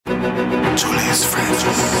Julie's friends.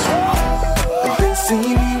 They see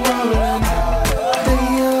me rolling, they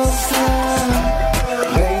outside.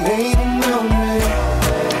 They hating on me,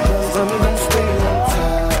 'cause I'm gon' stay on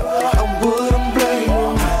top. I wouldn't blame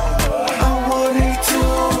them, I would hate to.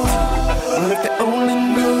 But if they only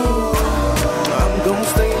knew, I'm gon'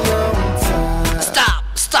 stay on top.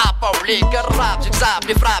 Stop, oblique, rap, j'exabe,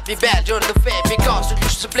 les frappes, les belles, jour de fait, piquant, celui que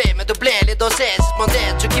je supplée, mais doublé, les doses,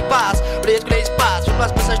 اسمونتات، شو كي باس، وليت كل اسباس، في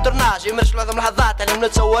الباس مساج تورناج، يمرش معظم اللحظات، عليهم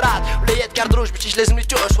تصورات، وليت كاردروج باش لازم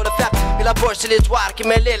يتوش ولا فاق، ميلا بوش سي لي زوار،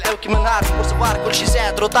 كيما الليل أو كيما النهار، في صبار، كل شي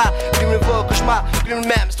زاد روطار، كل من فوق كشمار، كل من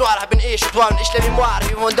المام، ستوار حاب نعيش وطوال نعيش لا ميموار،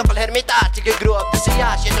 في مندق الهرميتات، تلقى جروب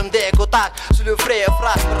DCH، يدهم ديك وطاق، سولو فري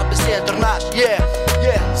فراش، برا بسيل تورناج،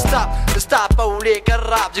 ستاب اوليك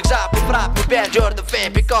الراب زيكزاب الفراب بين جور دو في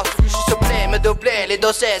بيكوس فيش سوبلي ما دوبلي لي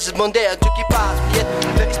دوسيز مونديل تو كي باس بيت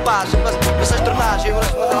في اسباس بس مساج ترناجي ورش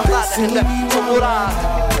مدرسات احنا صورات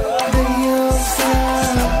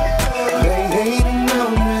They hating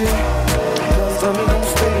on me, 'cause I'm gon'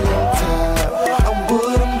 stay on top. I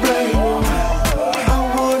wouldn't blame them, I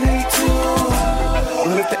would hate to.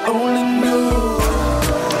 But if they only knew,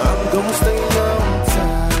 I'm gon' stay on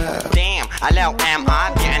top. Damn, alors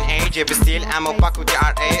M.A. جيب ستيل امو باكو دي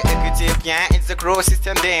ار اي اكتب بيان اتس كرو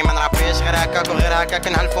سيستم دي ما نعرفش غير هكاك وغير هكاك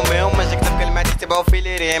نحلفو بيهم ماجي نكتب كلماتي تبعو في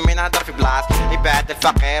لي ريم مين نهضر في بلاص يبعد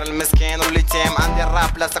الفقير المسكين واليتيم عندي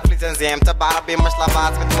الراب لاصق في تنزيم تبع ربي مش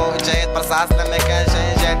لاباس مدموع جايد برصاص لما كان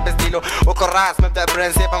جاي بس ديلو وكراس مبدا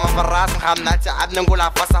برنسيب اما في الراس مخمنا تعب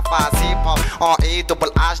نقولها فاصا فاسي اون اي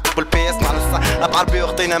دوبل اش دوبل بيس مع راب عربي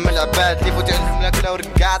وخطينا من العباد اللي فوتوا الجمله كلها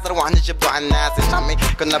ورقات روح نجبدوا على الناس عمي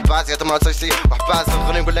كنا باس يا تمرات سوسي وحباس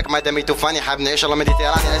خليني نقول لك دامي توفاني حاب نعيش الله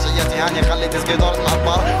مديتيراني اجياتي هاني خلي تسقي دور مع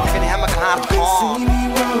البار لكن يهمك الهارد كور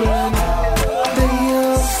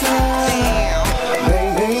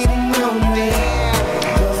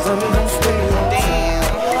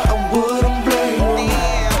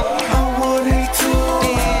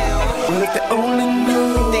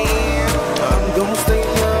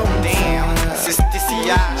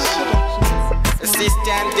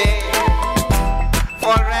SYTEM day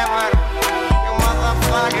forever.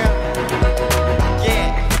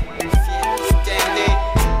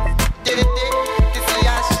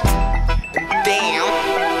 Damn,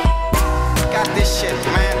 got this shit,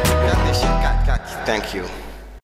 man. Got this shit. Got. Thank you.